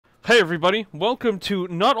Hey everybody, welcome to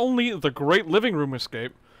not only the great living room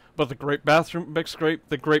escape, but the great bathroom escape,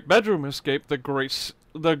 the great bedroom escape, the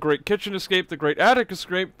great kitchen escape, the great attic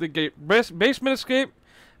escape, the great basement escape,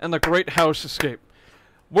 and the great house escape.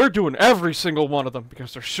 We're doing every single one of them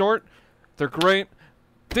because they're short, they're great.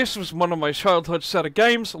 This was one of my childhood set of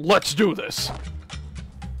games. Let's do this.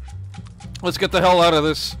 Let's get the hell out of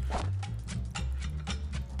this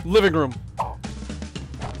living room.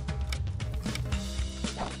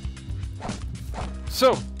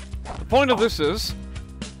 So, the point of this is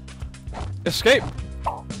escape.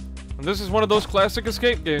 And this is one of those classic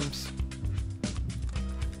escape games.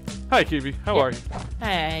 Hi, Kiwi. How are you?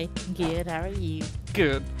 Hi. Good. How are you?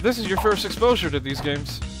 Good. This is your first exposure to these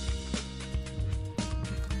games.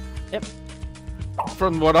 Yep.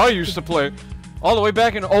 From what I used to play, all the way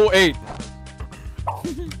back in 08.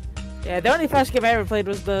 Yeah, the only Flash game I ever played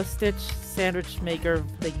was the Stitch sandwich maker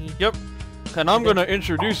thingy. Yep. And I'm gonna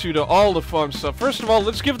introduce you to all the fun stuff. First of all,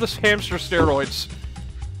 let's give this hamster steroids.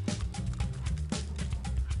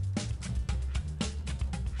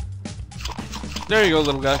 There you go,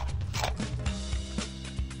 little guy.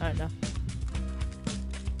 I don't know.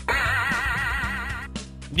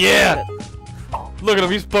 Yeah! Look at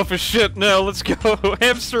him, he's buff as shit now. Let's go.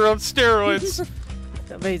 Hamster on steroids.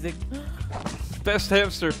 Amazing. Best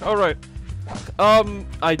hamster. Alright.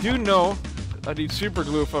 I do know I need super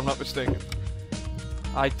glue if I'm not mistaken.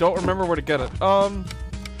 I don't remember where to get it.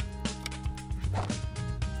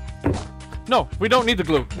 No, we don't need the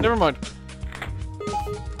glue. Never mind.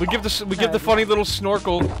 We give the funny little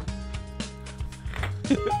snorkel.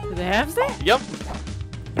 Do they have that? Yep.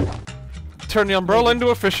 Turn the umbrella into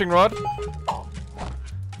a fishing rod.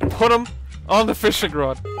 Put them on the fishing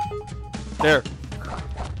rod. There.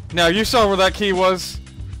 Now you saw where that key was.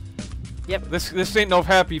 Yep. This ain't no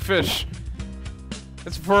happy fish.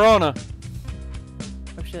 It's piranha.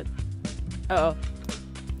 Oh shit. Uh oh.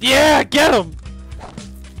 Yeah, get him!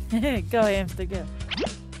 Go hamster, go.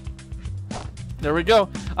 There we go.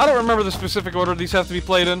 I don't remember the specific order these have to be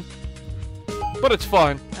played in, but it's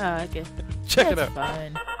fine. Oh, okay. Check That's it out.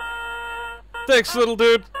 Fine. Thanks, little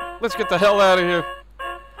dude. Let's get the hell out of here.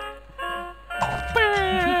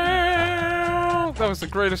 That was the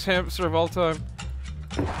greatest hamster of all time.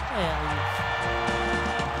 Yeah.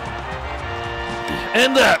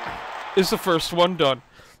 And that is the first one done.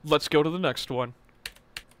 Let's go to the next one.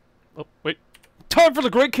 Oh, wait. Time for the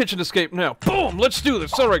great kitchen escape now. Boom! Let's do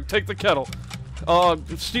this. Alright, take the kettle.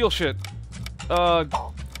 Steal shit.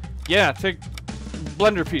 Yeah, take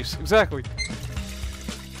blender piece. Exactly.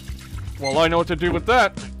 Well, I know what to do with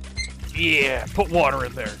that. Yeah, put water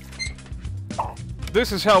in there.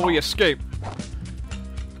 This is how we escape.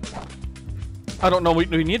 I don't know what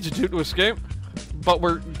we need to do to escape, but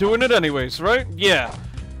we're doing it anyways, right? Yeah.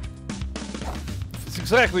 It's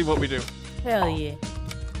exactly what we do. Hell yeah.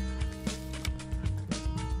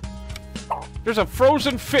 There's a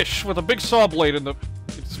frozen fish with a big saw blade in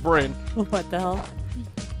its brain. What the hell?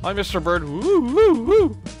 Hi, Mr. Bird. Woo, woo,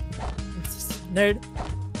 woo. Nerd.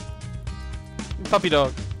 Puppy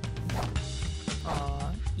dog.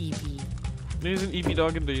 Aw, Evie. He's an Eevee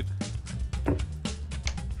dog indeed.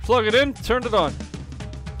 Plug it in, turn it on.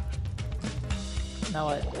 Now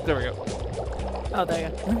what? There we go. Oh, there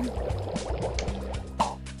you go.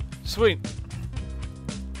 Sweet.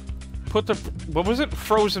 Put the... what was it?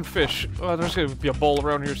 Frozen fish. Oh, there's gonna be a bowl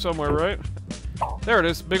around here somewhere, right? There it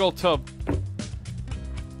is. Big old tub.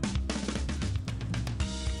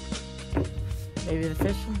 Maybe the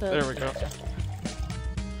fish and the... There we go.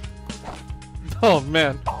 Oh,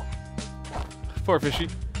 man. Poor fishy.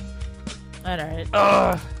 Alright.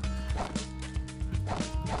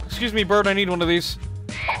 Excuse me, bird. I need one of these.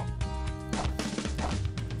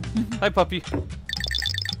 Hi, puppy.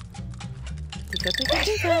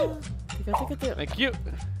 Thank you.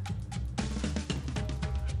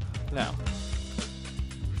 Now.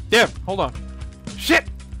 Damn, hold on. Shit!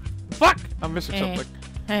 Fuck! I'm missing something.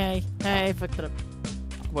 Hey, fucked it up.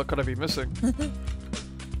 What could I be missing?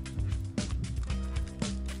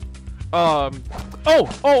 Oh,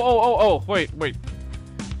 wait.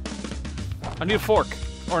 I need a fork.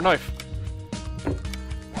 Or a knife.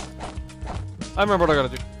 I remember what I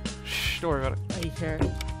gotta do. Shh, don't worry about it. Are you sure?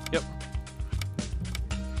 Yep.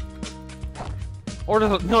 Or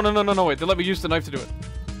no, wait. They let me use the knife to do it.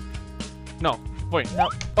 No, wait.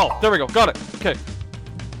 Nope. Oh, there we go. Got it. Okay.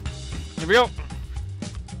 Here we go.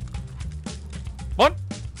 What?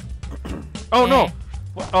 Oh, no.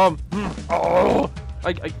 Oh.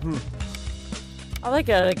 I like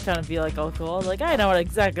it, like, trying to be like all cool. Like, I know what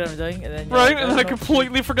exactly what I'm doing, and then Right, and then I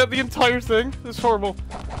completely forget the entire thing. It's horrible.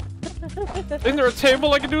 Isn't there a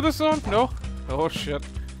table I can do this on? No? Oh shit.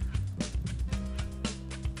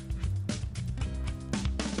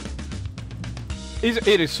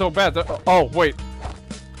 It is so bad that. Oh, wait.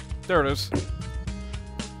 There it is.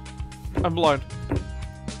 I'm blind.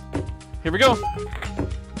 Here we go.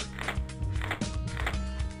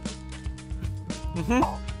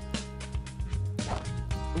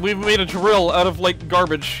 We've made a drill out of, like,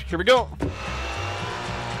 garbage. Here we go.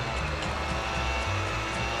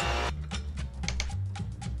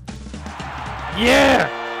 Yeah!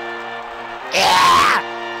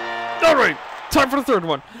 Yeah! Alright, time for the third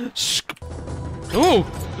one. Ooh,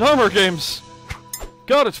 armor games.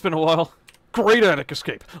 God, it's been a while. Great attic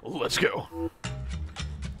escape. Let's go.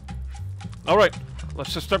 Alright,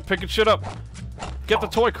 let's just start picking shit up. Get the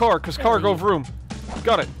toy car, because cargo room.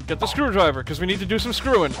 Got it. Get the screwdriver, because we need to do some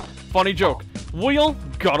screwing. Funny joke. Wheel,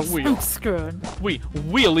 got a wheel. I'm screwing.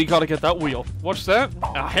 Wheelie, gotta get that wheel. What's that?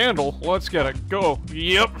 A handle. Let's get it. Go.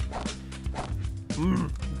 Yep.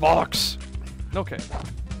 Box. Okay.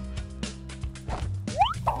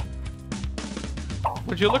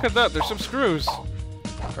 Would you look at that? There's some screws.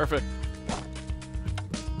 Perfect.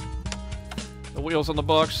 The wheels on the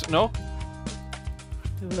box. No?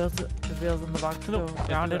 The wheels on the box go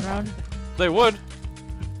round and round? They would.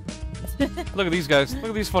 Look at these guys. Look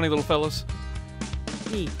at these funny little fellas.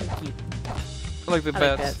 Cute. I like the I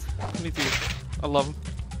bats. like bats. Me too. I love them.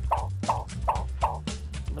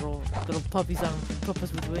 Little puppies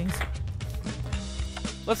with wings.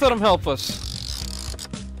 Let's let them help us.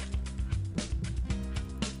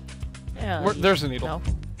 Yeah. There's a needle. No.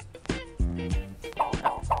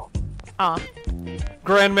 Ah.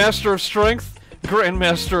 Grandmaster of Strength,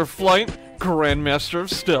 Grandmaster of Flight, Grandmaster of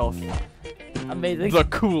Stealth. Amazing. The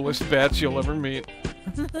coolest bats you'll ever meet.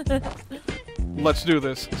 Let's do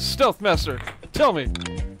this. Stealth Master, tell me.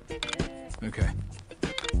 Okay.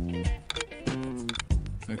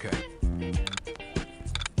 Okay.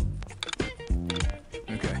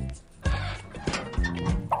 Okay.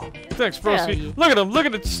 Thanks, broski. Yeah. Look at him. Look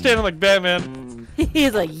at it standing like Batman.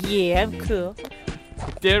 He's like, yeah, I'm cool.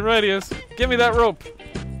 Damn right he is. Give me that rope.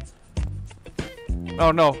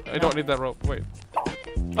 Oh no, I don't need that rope. Wait.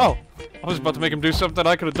 Oh, I was about to make him do something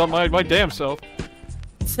I could have done my damn self.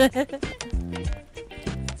 Okay.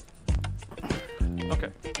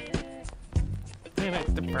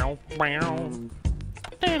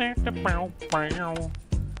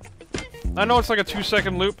 I know it's like a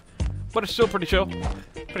 2-second loop, but it's still pretty chill.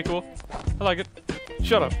 Pretty cool. I like it.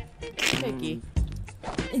 Shut up. Tricky.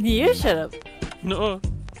 You shut up. No.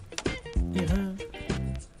 Yeah.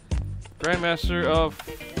 Grandmaster of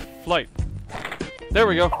Flight. There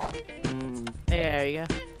we go. There you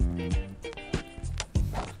go.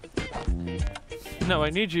 No, I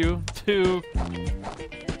need you to...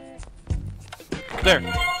 There.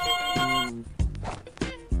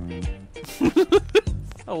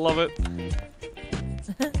 I love it.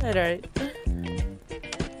 Alright.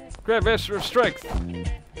 Grandmaster of Strength.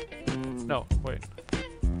 No, wait.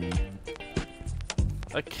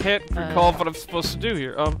 I can't recall what I'm supposed to do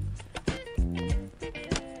here.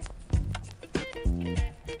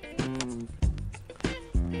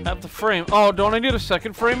 Have the frame. Oh, don't I need a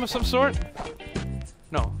second frame of some sort?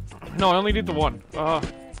 No. No, I only need the one. Oh,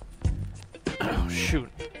 shoot.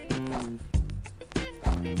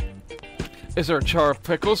 Is there a jar of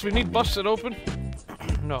pickles we need busted open?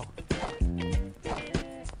 No.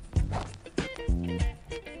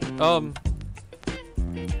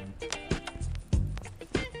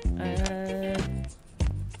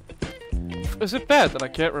 Is it bad that I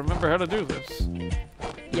can't remember how to do this?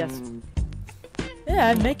 Yes. Yeah,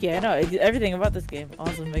 I'm Mickey. I know everything about this game.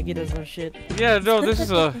 Awesome, Mickey does our shit. Yeah, no, this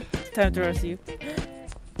is a... It's time to roast you.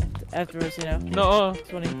 Afterwards, you know. No, It's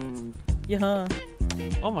funny. Yeah.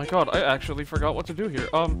 Oh my god, I actually forgot what to do here.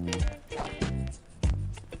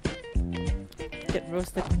 Get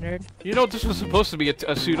roasted, nerd. You know this was supposed to be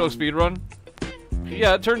a pseudo speedrun?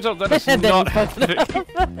 Yeah, it turns out that it's And then not you fucked it happening.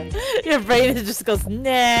 up. Your brain just goes, nah,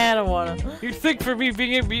 I don't wanna. You'd think for me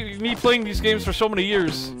me playing these games for so many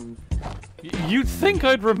years, you'd think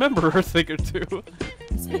I'd remember a thing or two.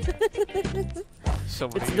 So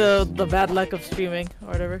many It's years. the bad luck of streaming or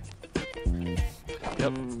whatever.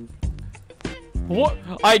 Yep. What?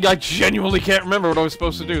 I genuinely can't remember what I was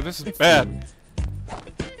supposed to do. This is bad.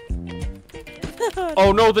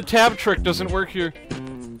 Oh no, the tab trick doesn't work here.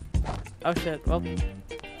 Oh shit. Well.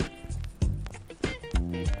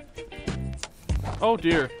 Oh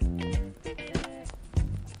dear.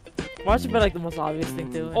 Watch it be like the most obvious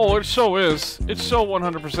thing too. Oh, it so is. It so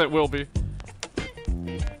 100% will be.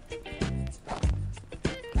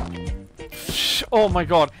 Oh my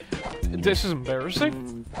god. This is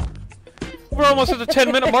embarrassing. We're almost at the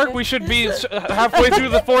 10-minute mark. We should be halfway through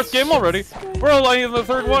the 4th game already. We're only in the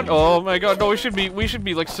 3rd one. Oh my god, no, we should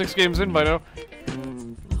be like 6 games in by now.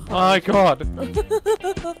 My God.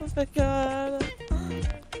 Oh my God.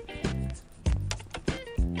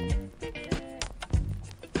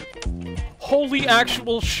 Holy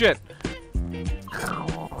actual shit.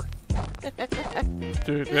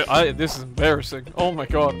 Dude, this is embarrassing. Oh my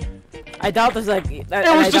God. I doubt there's like. It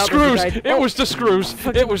was the screws! It was the screws!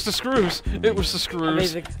 It was the screws! It was the screws!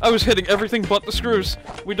 Amazing. I was hitting everything but the screws.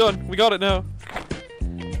 We done. We got it now.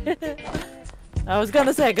 I was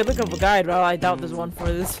gonna say I could look up a guide, but I doubt there's one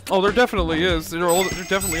for this. Oh, there definitely is. They're old. They're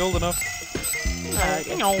definitely old enough.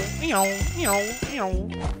 Okay.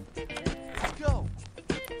 Go.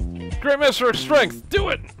 Grandmaster of Strength, do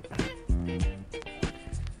it!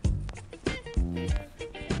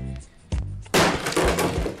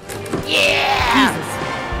 Jesus.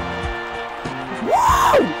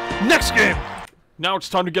 Woo! Next game! Now it's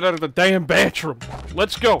time to get out of the damn bathroom.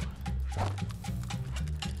 Let's go.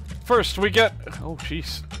 First, we get... Oh,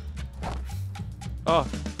 jeez.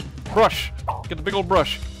 Brush. Get the big old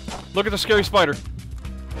brush. Look at the scary spider.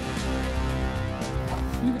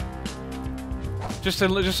 Just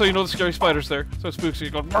so you know the scary spider's there. So it spooks you.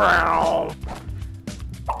 You go... Brow!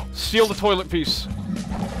 Steal the toilet piece.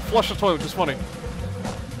 Flush the toilet. It's funny.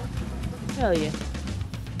 Hell yeah.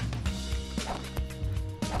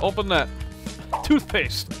 Open that.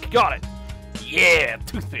 Toothpaste. Got it. Yeah,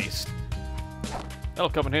 toothpaste.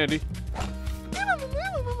 That'll come in handy.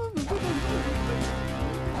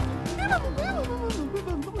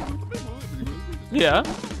 Yeah.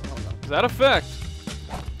 Is that a fact?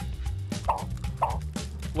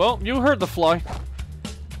 Well, you heard the fly.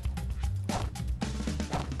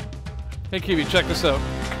 Hey, Kiwi, check this out.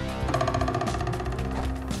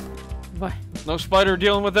 What? No spider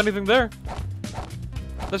dealing with anything there.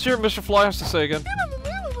 Let's hear what Mr. Fly has to say again.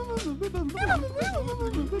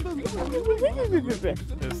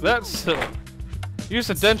 Is that so? Use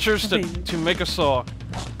the dentures to make a saw.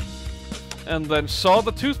 And then saw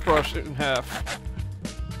the toothbrush in half.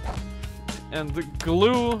 And the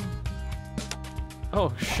glue...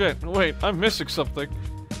 Oh shit, wait, I'm missing something.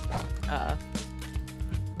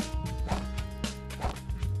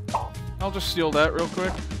 I'll just steal that real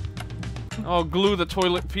quick. I'll glue the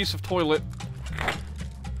piece of toilet.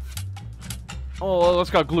 Oh, well, it's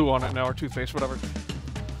got glue on it now, or toothpaste, whatever.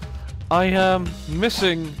 I am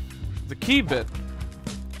missing the key bit.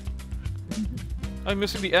 I'm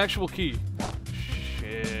missing the actual key.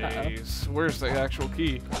 Jeez, where's the actual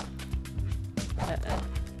key?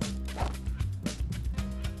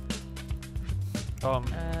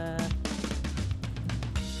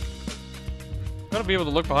 Gotta be able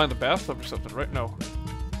to look behind the bathtub or something, right? No.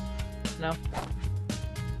 No.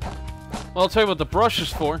 Well, I'll tell you what the brush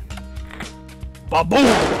is for. Ba-boom!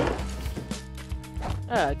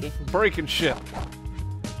 Okay. Breaking shit.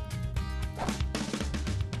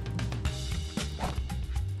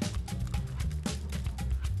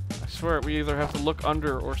 I swear, we either have to look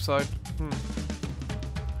under or side.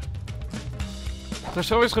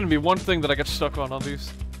 There's always going to be one thing that I get stuck on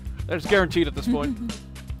these. That's guaranteed at this point.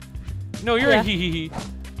 No, you're a hee hee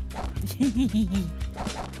hee.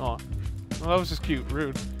 Aw. Well, that was just cute.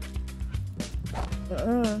 Rude.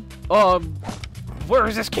 Where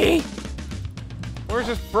is this key? Where's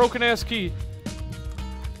this broken ass key?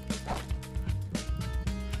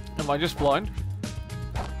 Am I just blind?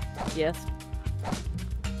 Yes.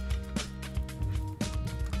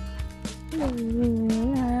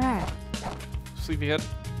 Sleepyhead.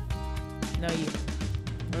 No, you.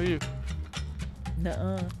 No, you.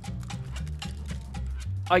 Nuh-uh.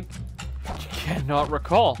 I cannot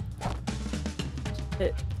recall.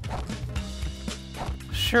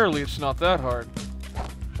 Surely it's not that hard.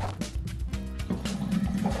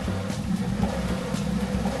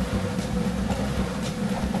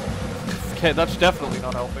 Okay, that's definitely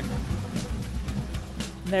not helping.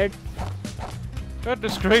 Nerd.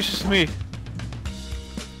 Goodness gracious me.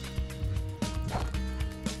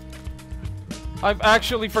 I've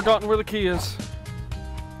actually forgotten where the key is.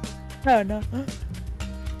 Oh no.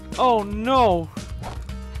 Oh no!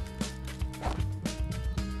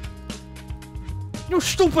 You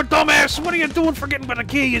stupid dumbass! What are you doing forgetting where the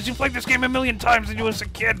key is? You played this game a million times and you was a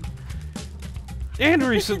kid! And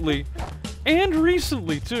recently! And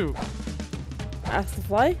recently, too! Ask the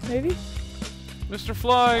fly, maybe? Mr.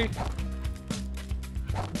 Fly!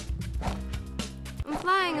 I'm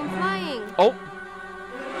flying, I'm flying! Oh!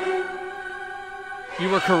 You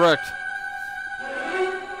were correct.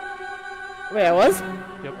 Wait, I was?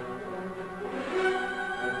 Yep.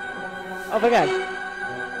 Oh my god.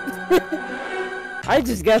 I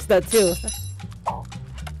just guessed that too.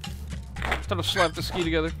 Time to slap the ski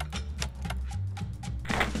together.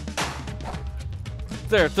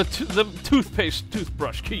 There, the toothpaste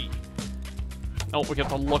toothbrush key. Oh, we have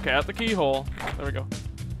to look at the keyhole. There we go.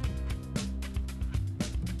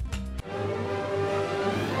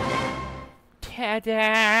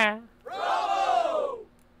 Ta-da! Bravo!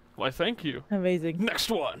 Why, thank you. Amazing. Next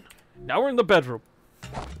one. Now we're in the bedroom.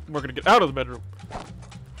 We're gonna get out of the bedroom.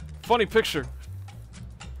 Funny picture.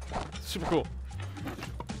 Super cool.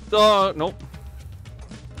 Nope.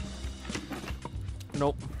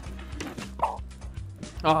 Nope.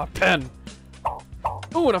 Ah, pen.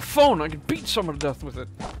 Ooh, and a phone. I can beat someone to death with it.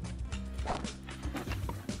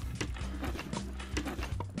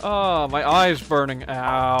 Ah, my eye's burning.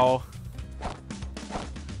 Ow.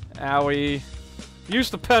 Owie.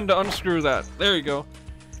 Use the pen to unscrew that. There you go.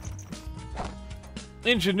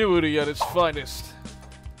 Ingenuity at its finest.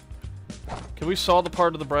 Can we saw the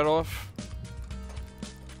part of the bread off?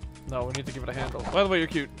 No, we need to give it a handle. By the way, you're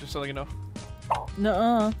cute, just so you know.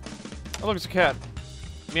 Nuh-uh. Oh, look, it's a cat.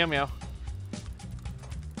 Meow meow.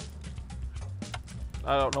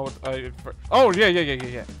 I don't know what I... Oh,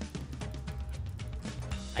 yeah.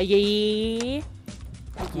 Aye.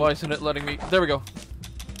 Why isn't it letting me... There we go.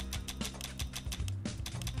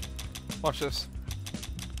 Watch this.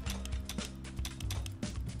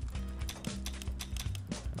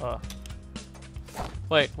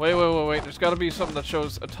 Wait. There's gotta be something that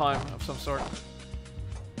shows a time of some sort.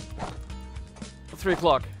 3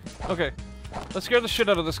 o'clock. Okay. Let's scare the shit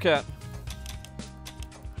out of this cat.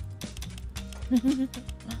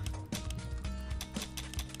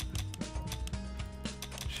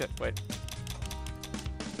 Shit, wait.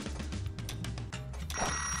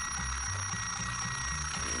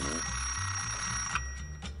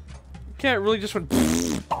 Cat really just went...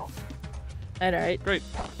 Alright. Great.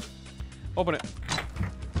 Open it.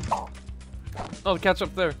 Oh, the cat's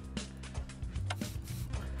up there.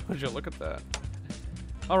 Would you look at that?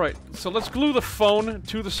 Alright, so let's glue the phone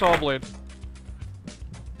to the saw blade.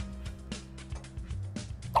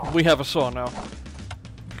 We have a saw now.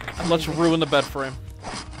 And let's ruin the bed frame.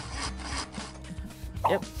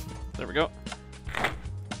 Yep. There we go.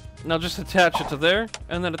 Now just attach it to there,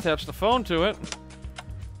 and then attach the phone to it.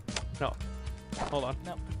 No. Hold on.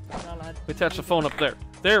 Nope. Not allowed. We attach the phone up there.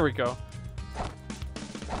 There we go.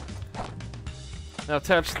 Now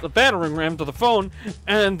attach the battering ram to the phone,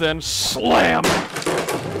 and then slam!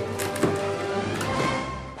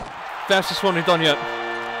 Fastest one we've done yet.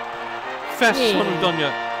 Fastest one we've done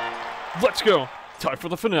yet. Let's go. Time for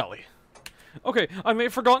the finale. Okay, I may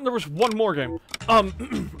have forgotten there was one more game.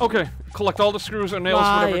 Okay. Collect all the screws and nails,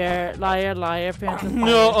 whatever. Liar, pants.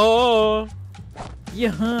 No.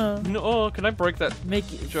 Yeah. No. Can I break that? Make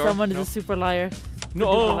jar? someone No. is a super liar.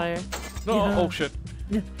 No. Super liar. No. Yeah. Oh shit.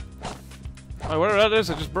 Yeah. Alright, whatever that is,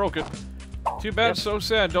 I just broke it. Too bad, Yep. so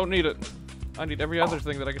sad, don't need it. I need every other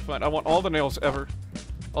thing that I can find. I want all the nails ever.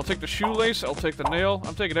 I'll take the shoelace, I'll take the nail,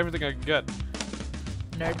 I'm taking everything I can get.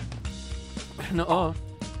 Nerd. No.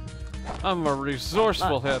 I'm a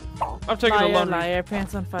resourceful head. I'm taking the Liar, laundry. liar,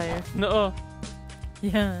 pants on fire. No.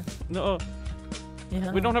 Yeah. No.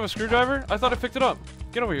 Yeah. We don't have a screwdriver? I thought I picked it up.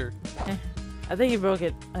 Get over here. I think you broke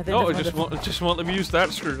it. I think No, it that's just won't let me use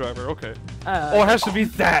that screwdriver. Okay. Oh, Oh, it has to be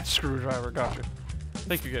that screwdriver. Gotcha.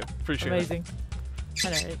 Thank you, Gabe. Appreciate it. amazing.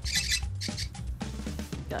 Alright.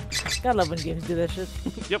 Gotta love when games do that shit.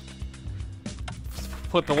 Yep.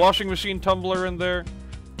 Put the washing machine tumbler in there.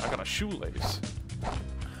 I got a shoelace.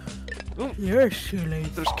 Ooh, You're a shoelace.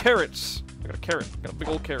 there's carrots. I got a carrot. I got a big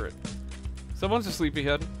old carrot. Someone's a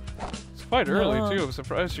sleepyhead. It's quite early, No. too. I'm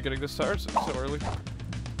surprised you're getting this tired so early.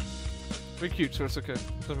 Pretty cute, so it's okay.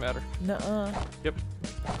 Doesn't matter. Nuh-uh. Yep.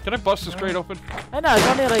 Can I bust this crate open? I know, it's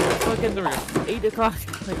only like fucking There we go. 8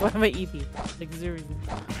 o'clock. Like, why am I eating? Like, zero reason.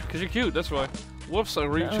 Because you're cute, that's why. Whoops, I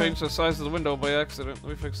changed the size of the window by accident. Let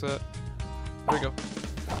me fix that. There we go.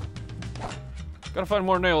 Gotta find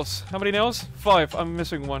more nails. How many nails? 5. I'm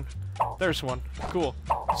missing one. There's one. Cool.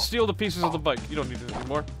 Steal the pieces of the bike. You don't need it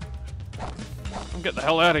anymore. I'm getting the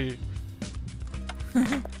hell out of here.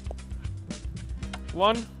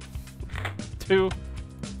 1, 2.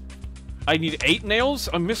 I need 8 nails?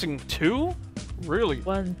 I'm missing 2? Really?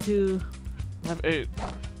 1, 2. I have 8.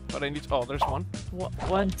 But I need... Oh, there's one.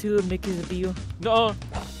 1, 2, Mickey's a view. No.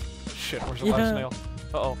 Shit, where's the last Yeah. nail?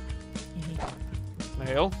 Uh-oh.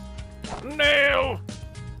 Nail. Nail!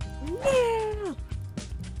 Nail!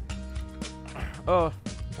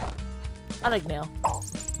 I like nail.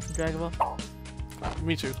 Dragon Ball.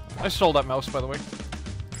 Me too. I stole that mouse, by the way.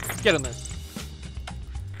 Get in there.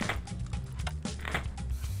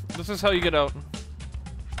 This is how you get out.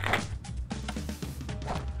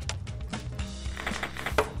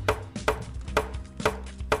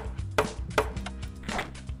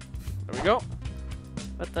 There we go.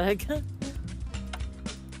 What the heck?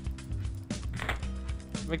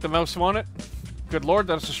 Make the mouse want it. Good lord,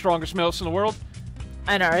 that's the strongest mouse in the world.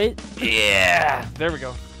 I know, right? Yeah! There we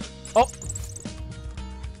go. Oh!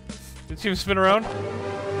 Did you see him spin around?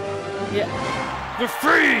 Yeah. They're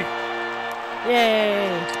free! Yay!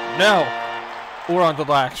 Now, we're on to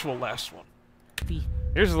the actual last one. B.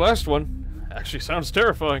 Here's the last one. Actually sounds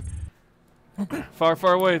terrifying. Far,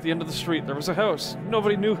 far away at the end of the street, there was a house.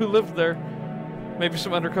 Nobody knew who lived there. Maybe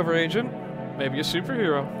some undercover agent. Maybe a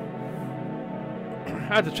superhero.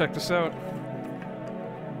 I had to check this out.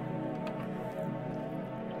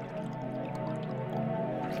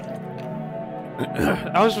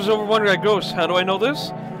 Alice was over wondering at ghosts. How do I know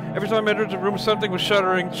this? Every time I entered the room, something was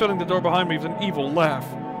shutting the door behind me with an evil laugh.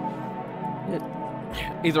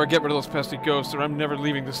 Either I get rid of those pesky ghosts, or I'm never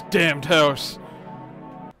leaving this damned house.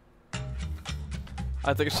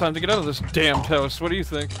 I think it's time to get out of this damned house. What do you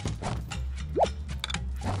think?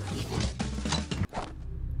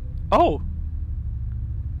 Oh!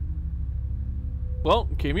 Well,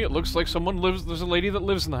 Kimi, it looks like there's a lady that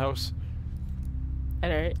lives in the house.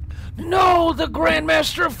 Alright. No! The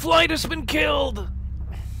Grandmaster of Flight has been killed!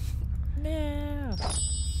 No.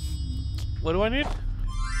 What do I need?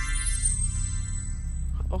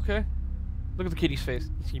 Okay. Look at the kitty's face.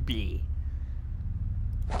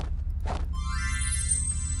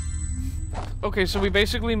 Okay, so we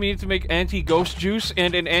basically need to make anti-ghost juice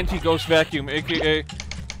and an anti-ghost vacuum, aka...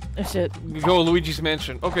 Oh shit. Go Luigi's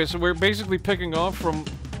Mansion. Okay, so we're basically picking off from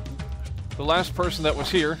the last person that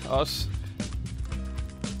was here, us.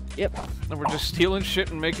 Yep. And we're just stealing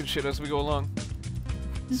shit and making shit as we go along.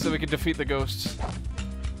 So we can defeat the ghosts.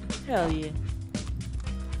 Hell yeah.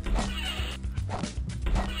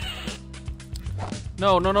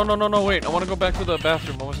 No, wait. I want to go back to the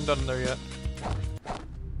bathroom. I wasn't done in there yet.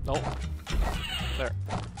 Nope. There.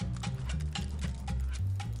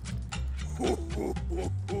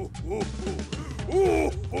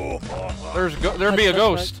 There'd be a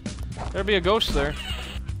ghost. There'd be a ghost there.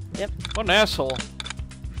 Yep. What an asshole.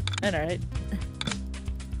 Alright.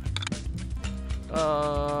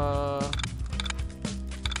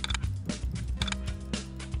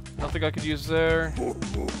 Nothing I could use there.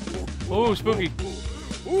 Ooh, spooky.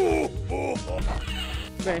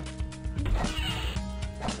 Okay.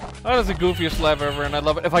 That is the goofiest laugh ever, and I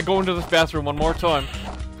love it. If I go into this bathroom one more time.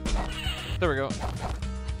 There we go.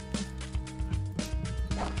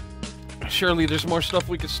 Surely there's more stuff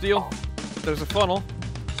we could steal. There's a funnel.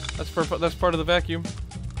 That's part of the vacuum.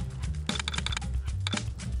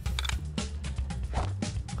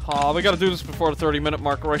 Aw, we gotta do this before the 30-minute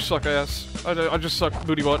mark or I suck ass. I just suck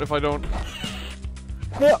booty butt if I don't.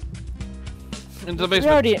 Yeah. Into the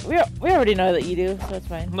basement. We already know that you do, so that's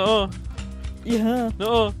fine. No. Yeah.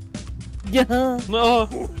 No. Yeah. No.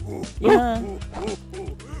 Yeah.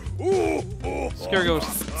 Scare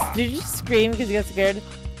ghost. Did you just scream because you got scared?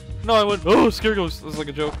 No, I went, oh, scare ghost. That was like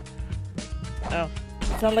a joke. Oh.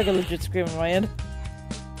 It sounded like a legit scream on my end.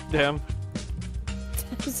 Damn.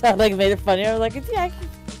 It sounded like it made it funny. I was like, yeah, I can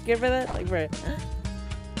get rid of that. Like, bro.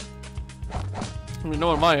 I mean,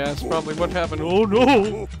 no, in my ass, probably. What happened? Oh,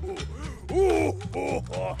 no!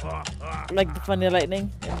 Like the funny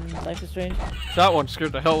lightning in Life is Strange. That one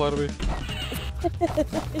scared the hell out of me.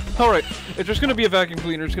 Alright, if there's gonna be a vacuum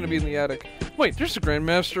cleaner, it's gonna be in the attic. Wait, there's the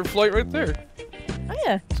Grandmaster of Flight right there. Oh,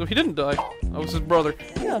 yeah. So he didn't die. That was his brother.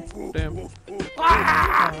 Yeah. Damn.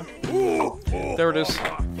 Ah! There it is.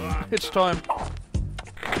 It's time.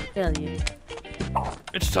 Hell yeah.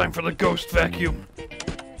 It's time for the ghost vacuum.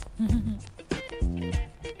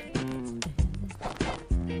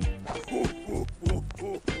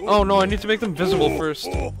 Oh no, I need to make them visible first.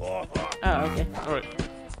 Oh, okay. Alright.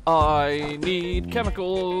 I need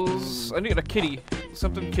chemicals. I need a kitty.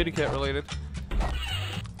 Something kitty cat related.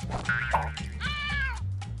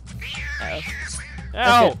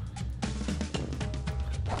 Ow! Okay.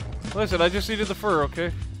 Listen, I just needed the fur,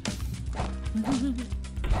 okay?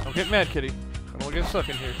 Don't get mad, kitty. I don't want to get stuck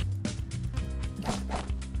in here.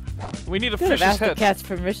 We need a Could have fish's asked the head. cat's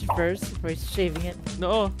permission first before shaving it.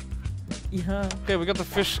 No. Yeah. Okay, we got the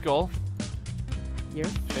fish skull. Your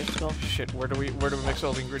fish skull. Shit, where do we mix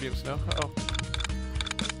all the ingredients now?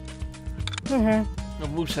 A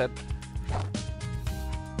moose head.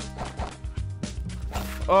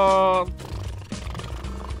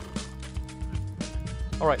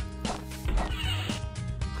 Alright.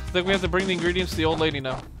 I think we have to bring the ingredients to the old lady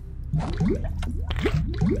now.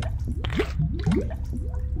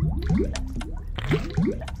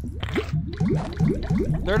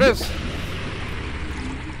 There it is!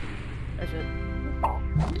 That's it.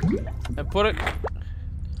 And put it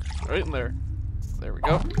right in there. There we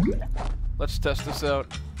go. Let's test this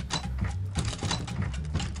out.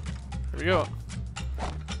 Here we go.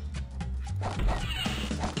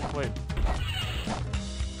 Wait.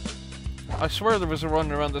 I swear there was a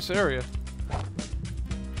run around this area.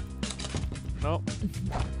 No.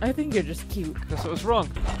 I think you're just cute. Guess I was wrong.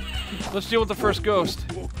 Let's deal with the first ghost.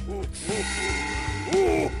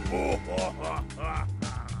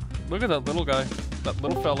 Look at that little guy. That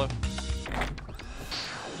little fella.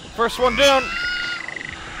 First one down!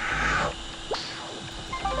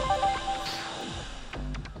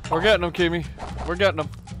 We're getting him, Kimi. We're getting him.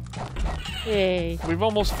 Yay. We've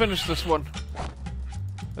almost finished this one.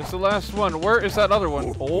 It's the last one. Where is that other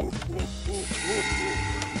one? Oh.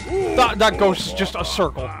 That ghost is just a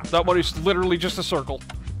circle. That one is literally just a circle.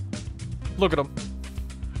 Look at him.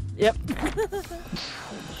 Yep.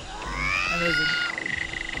 Amazing.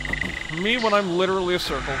 Me when I'm literally a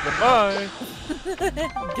circle. Goodbye.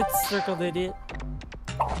 Get circled, idiot.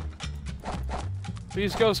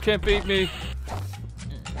 These ghosts can't beat me.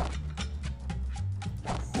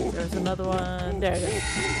 There's another one. There it is.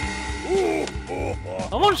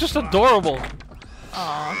 That one's just adorable.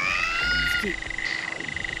 Aww. It's cute.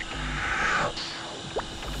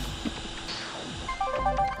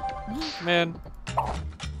 Man.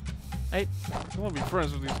 I want to be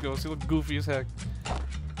friends with these ghosts. They look goofy as heck.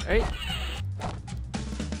 Right?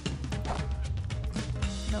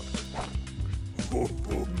 Nope. Oh,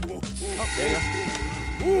 there you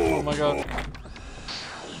go. Oh my god.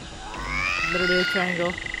 Literally a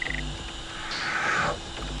triangle.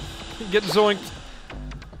 Get zoinked.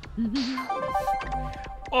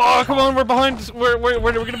 Oh, come on, we're behind. We're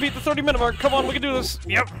gonna beat the 30-minute mark. Come on, we can do this.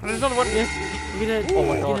 Yep, there's another one. Yes. Look at it. Oh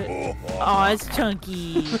my god. Oh, it's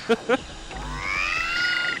chunky.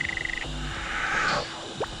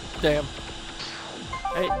 Damn.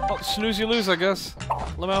 Right. Oh, snooze you lose, I guess.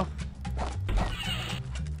 Lamo.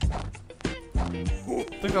 I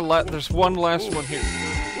think there's one last one here.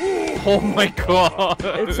 Oh my god.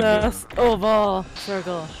 It's a oval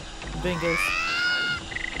circle. Bingus.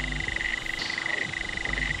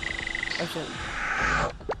 Oh shit.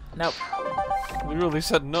 Nope. We really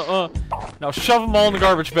said no. Now shove them all in the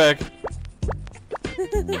garbage bag.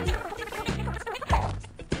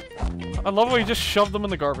 I love how you just shoved them in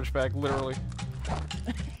the garbage bag, literally.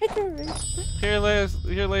 Here,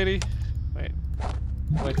 lady. Wait.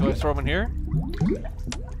 Wait, do I throw them in here?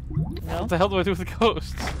 No. What the hell do I do with the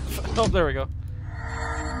ghosts? Oh, there we go.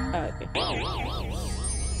 Oh, okay.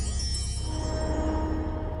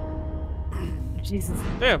 Jesus.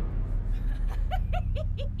 Damn.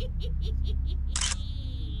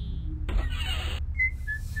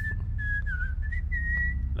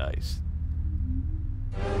 Nice.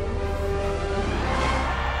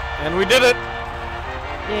 And we did it!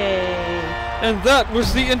 Yay. And that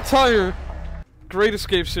was the entire Great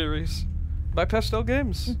Escape series by Pastel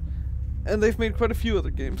Games. And they've made quite a few other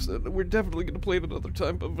games that we're definitely going to play at another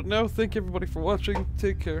time. But for now, thank everybody for watching.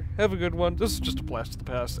 Take care. Have a good one. This is just a blast of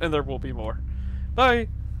the past, and there will be more. Bye!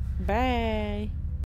 Bye.